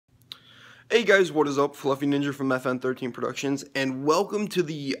Hey guys, what is up? Fluffy Ninja from FN13 Productions, and welcome to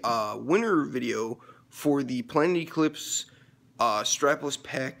the winner video for the Planet Eclipse strapless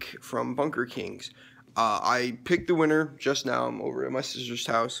pack from Bunker Kings. I picked the winner just now. I'm over at my sister's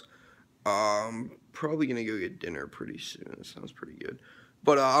house. Probably gonna go get dinner pretty soon. That sounds pretty good.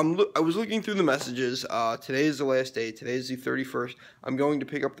 But I was looking through the messages. Today is the last day. Today is the 31st. I'm going to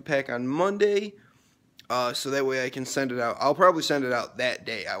pick up the pack on Monday. So that way I can send it out. I'll probably send it out that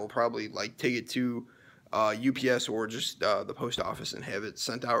day. I will probably take it to UPS or just the post office and have it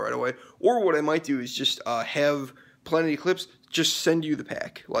sent out right away. Or what I might do is just have Planet Eclipse just send you the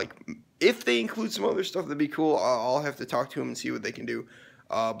pack. If they include some other stuff, that'd be cool. I'll have to talk to them and see what they can do.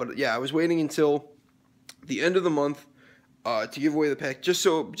 But yeah, I was waiting until the end of the month to give away the pack, just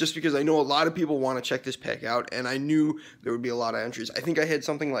because I know a lot of people want to check this pack out, and I knew there would be a lot of entries. I think I had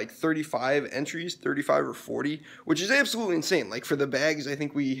something like 35 entries, 35 or 40, which is absolutely insane. For the bags, I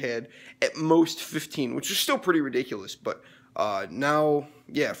think we had at most 15, which is still pretty ridiculous. But now,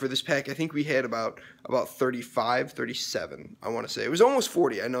 yeah, for this pack, I think we had about 35, 37, I want to say. It was almost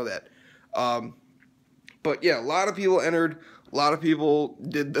 40, I know that. But yeah, a lot of people entered, a lot of people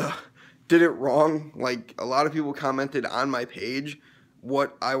did it wrong. A lot of people commented on my page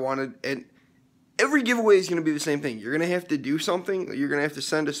what I wanted, and every giveaway is going to be the same thing. You're going to have to do something. You're going to have to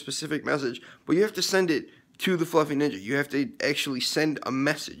send a specific message, but you have to send it to the Fluffy Ninja. You have to actually send a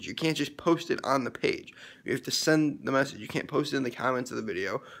message. You can't just post it on the page. You have to send the message. You can't post it in the comments of the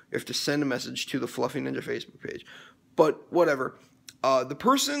video. You have to send a message to the Fluffy Ninja Facebook page. But whatever. The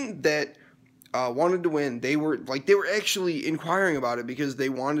person that wanted to win, they were actually inquiring about it because they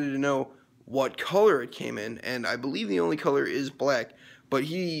wanted to know what color it came in, and I believe the only color is black. But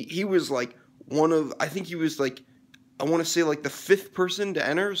he was one of, I think he was I want to say the 5th person to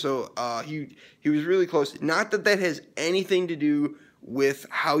enter. So he was really close. Not that has anything to do with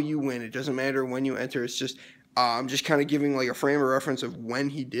how you win. It doesn't matter when you enter. It's just I'm just kind of giving a frame of reference of when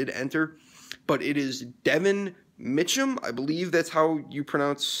he did enter. But it is Devin Mitchum. I believe that's how you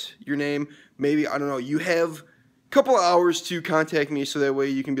pronounce your name. Maybe, I don't know. You have couple of hours to contact me, so that way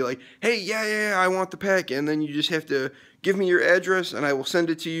you can be like, hey, yeah, I want the pack, and then you just have to give me your address, and I will send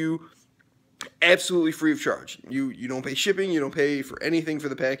it to you absolutely free of charge. You don't pay shipping, you don't pay for anything for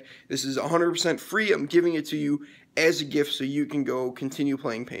the pack. This is 100% free. I'm giving it to you as a gift so you can go continue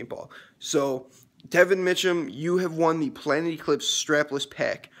playing paintball. So, Devin Mitchum, you have won the Planet Eclipse strapless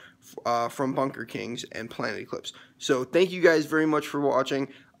pack from Bunker Kings and Planet Eclipse. So, thank you guys very much for watching.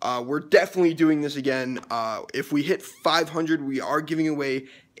 We're definitely doing this again. If we hit 500, we are giving away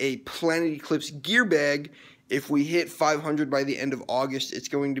a Planet Eclipse gear bag. If we hit 500 by the end of August, it's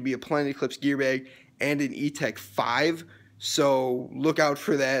going to be a Planet Eclipse gear bag and an E-Tech 5. So look out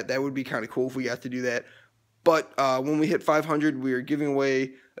for that. That would be kind of cool if we got to do that. But when we hit 500, we are giving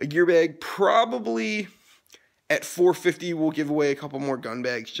away a gear bag. Probably at 450, we'll give away a couple more gun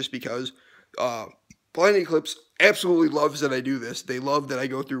bags just because Planet Eclipse absolutely loves that I do this. They love that I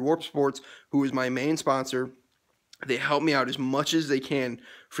go through Warp Sports, who is my main sponsor. They help me out as much as they can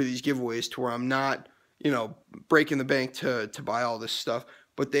for these giveaways to where I'm not, breaking the bank to buy all this stuff.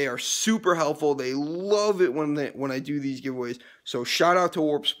 But they are super helpful. They love it when I do these giveaways. So shout out to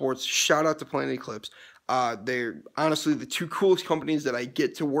Warp Sports. Shout out to Planet Eclipse. They're honestly the two coolest companies that I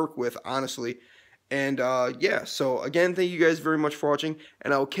get to work with, honestly. And yeah, so again, thank you guys very much for watching,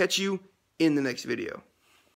 and I will catch you in the next video.